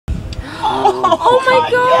my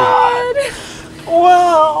God!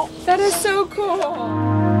 Wow! That is so cool.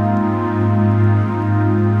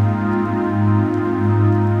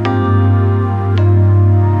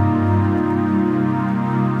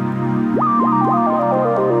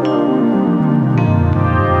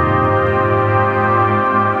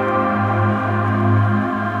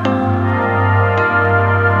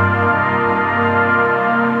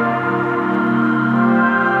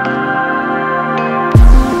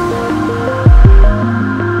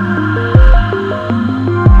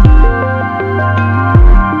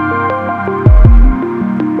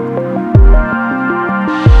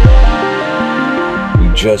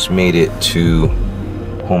 Just made it to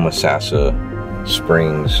Homosassa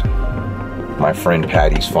Springs. My friend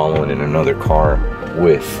Patty's following in another car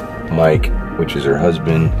with Mike, which is her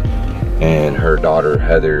husband, and her daughter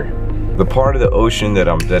Heather. The part of the ocean that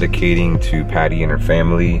I'm dedicating to Patty and her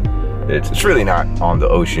family, it's really not on the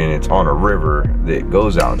ocean, it's on a river that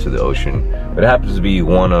goes out to the ocean, but it happens to be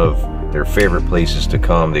one of their favorite places to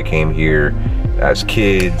come. They came here as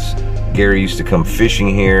kids. Gary used to come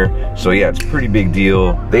fishing here, so yeah, it's a pretty big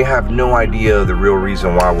deal. They have no idea the real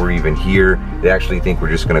reason why we're even here. They actually think we're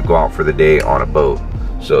just gonna go out for the day on a boat,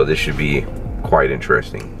 so this should be quite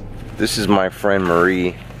interesting. This is my friend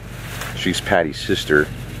Marie. She's Patty's sister.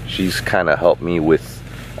 She's kind of helped me with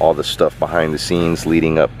all the stuff behind the scenes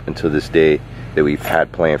leading up until this day that we've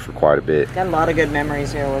had planned for quite a bit. Got a lot of good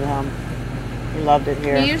memories here with him. He loved it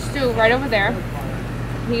here. He used to, right over there,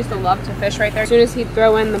 he used to love to fish right there. As soon as he'd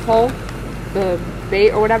throw in the pole, the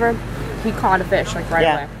bait or whatever, he caught a fish like right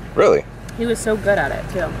away. Really? He was so good at it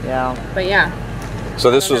too. Yeah. But yeah.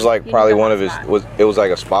 So this was like probably one of his, it was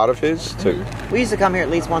like a spot of his? We used to come here at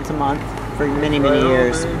least once a month for many, many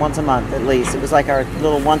years. Once a month at least. It was like our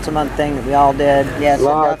little once a month thing that we all did. Yes, it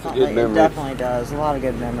definitely does. A lot of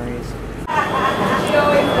good memories.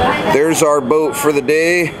 There's our boat for the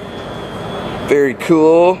day. Very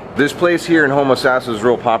cool. This place here in Homosassa is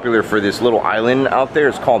real popular for this little island out there.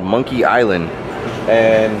 It's called Monkey Island.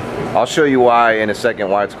 And I'll show you why in a second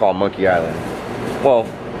why it's called Monkey Island. Well,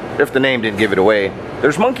 if the name didn't give it away,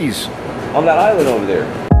 there's monkeys on that island over there.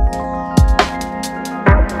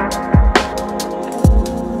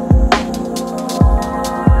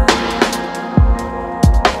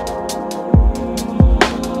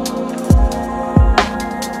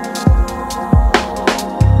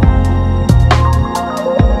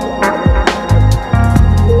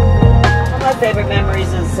 Favorite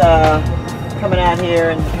memories is coming out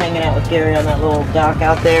here and hanging out with Gary on that little dock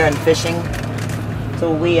out there and fishing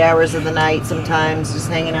till wee hours of the night sometimes, just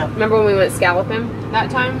hanging out. Remember when we went scalloping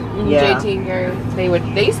that time? Yeah. JT and Gary, they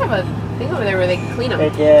used to have a thing over there where they could clean them.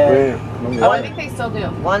 They did. Oh, I think they still do.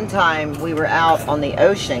 One time we were out on the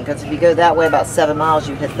ocean, because if you go that way about 7 miles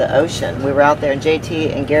you hit the ocean. We were out there and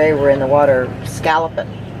JT and Gary were in the water scalloping,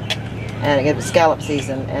 and it was scallop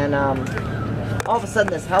season, and all of a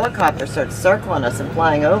sudden this helicopter starts circling us and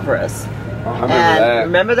flying over us.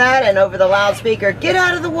 Remember that? And over the loudspeaker, get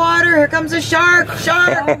out of the water, here comes a shark,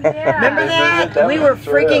 shark. Oh, yeah. Remember that? We were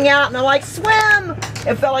freaking out and they're like, swim!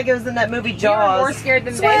 It felt like it was in that movie Jaws. We were more scared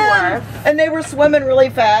than they were. And they were swimming really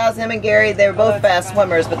fast. Him and Gary, they were both fast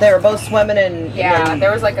swimmers, but they were both swimming and yeah,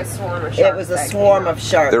 there was like a swarm of sharks. It was a swarm of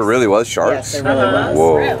sharks. There really was sharks? Yes, there really was.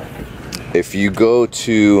 Whoa. Really? If you go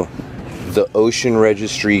to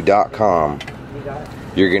theoceanregistry.com,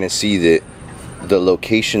 you're gonna see that the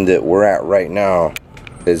location that we're at right now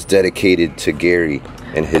is dedicated to Gary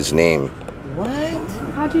and his name. What?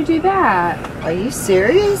 How'd you do that? Are you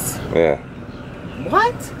serious? Yeah.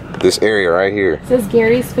 What? This area right here. It says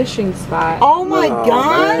Gary's fishing spot. Oh my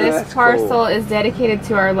God! This parcel is dedicated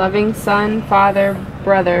to our loving son, father,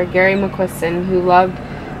 brother, Gary McQuiston, who loved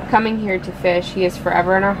coming here to fish. He is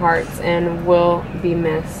forever in our hearts and will be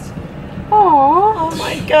missed. Aww. Oh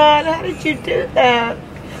my God, how did you do that?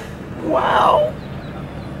 Wow.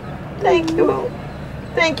 Thank you.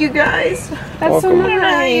 Thank you guys. That's so nice. I don't know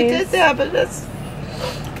how you did that, but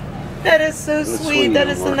that is so sweet. That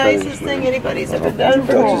is the nicest thing anybody's ever done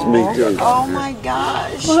for me. Oh my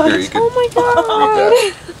gosh. Oh my God.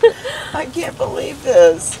 I can't believe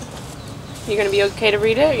this. You gonna be okay to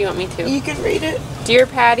read it, or you want me to? You can read it. Dear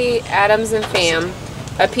Patty, Adams, and Fam,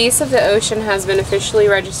 a piece of the ocean has been officially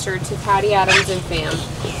registered to Patty, Adams, and Fam.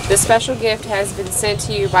 This special gift has been sent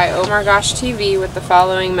to you by OmarGoshTV with the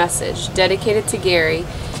following message, dedicated to Gary,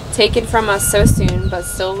 taken from us so soon, but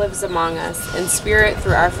still lives among us, in spirit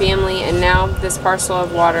through our family, and now this parcel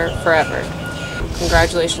of water forever.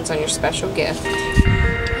 Congratulations on your special gift.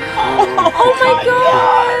 Oh my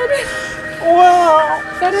God! Wow!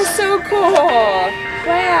 That is so cool!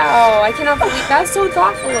 Wow, I cannot believe that's so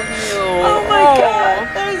thoughtful of you. Oh my God,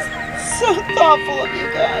 that is so thoughtful. thoughtful of you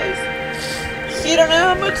guys. You don't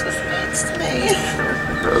know how much this means to me.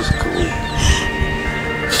 That was cool.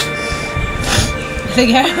 The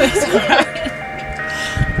guy was crying.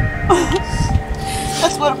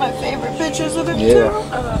 That's one of my favorite pictures of him too.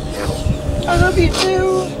 Yeah. I love you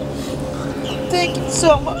too. Thank you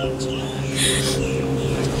so much.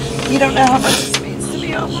 You don't know how much this means to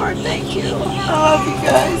me, Omar. Thank you. I love you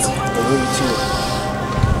guys. I love you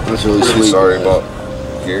too. That's really Really sweet. sorry about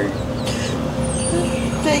Gary.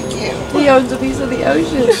 Thank you. He owns a piece of the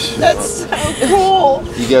ocean. That's so cool.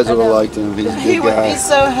 You guys would have liked him. He's a He good would be guy.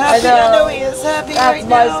 so happy. I know he is happy right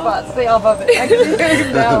now. spot. Stay off of it. I can hear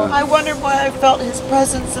him now. I wondered why I felt his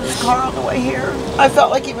presence in the car on the way here. I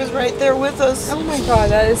felt like he was right there with us. Oh my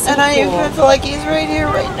god, that is so And I cool. even feel like he's right here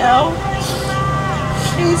right now.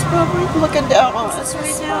 He's probably looking down on us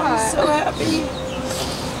right now. He's so happy.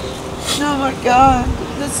 Oh my god.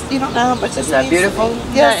 This, you don't know how much this that means beautiful? to me.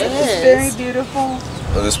 Yes, That it is is. very beautiful.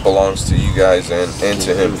 Well, this belongs to you guys and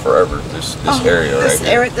to him forever. This area right This here.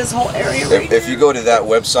 area, this whole area right If you go to that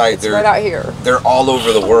website, Right out here. they're all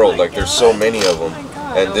over the world. Like there's so many of them, Oh my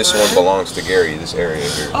God. and this one belongs to Gary. This area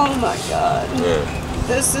here. Oh my god. Yeah.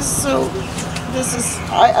 This is so,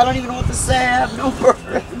 I don't even know what to say. I have no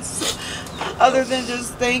words. Other than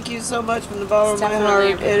just thank you so much from the bottom of my heart.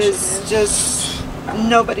 Definitely It is just,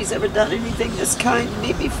 nobody's ever done anything this kind to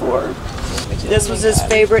me before. This was his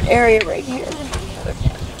favorite area right here.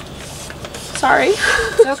 Sorry.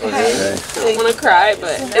 It's okay. I want to cry,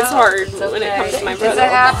 but it's hard when it comes to my brother. It's a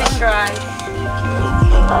happy cry.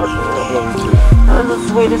 That was the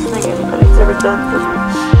sweetest thing anybody's ever done for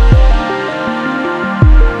me.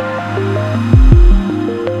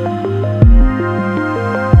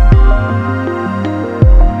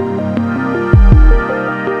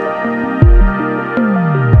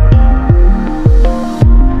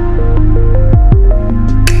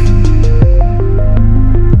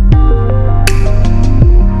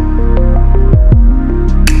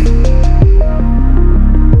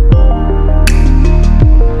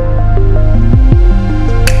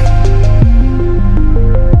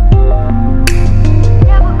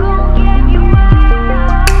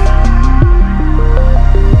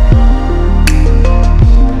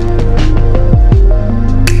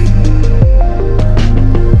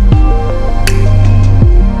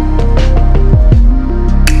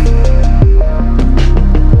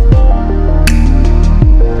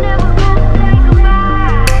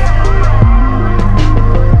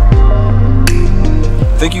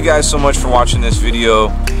 Thank you guys so much for watching this video.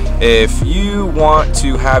 If you want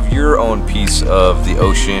to have your own piece of the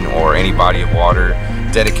ocean or any body of water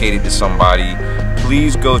dedicated to somebody,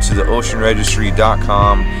 please go to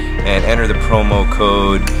theoceanregistry.com and enter the promo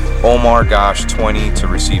code OmarGoshTV to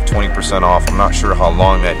receive 20% off. I'm not sure how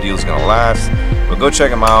long that deal is going to last, but go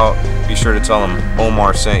check them out. Be sure to tell them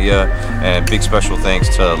Omar sent you, and big special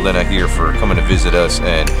thanks to Lena here for coming to visit us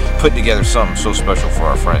and putting together something so special for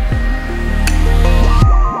our friend.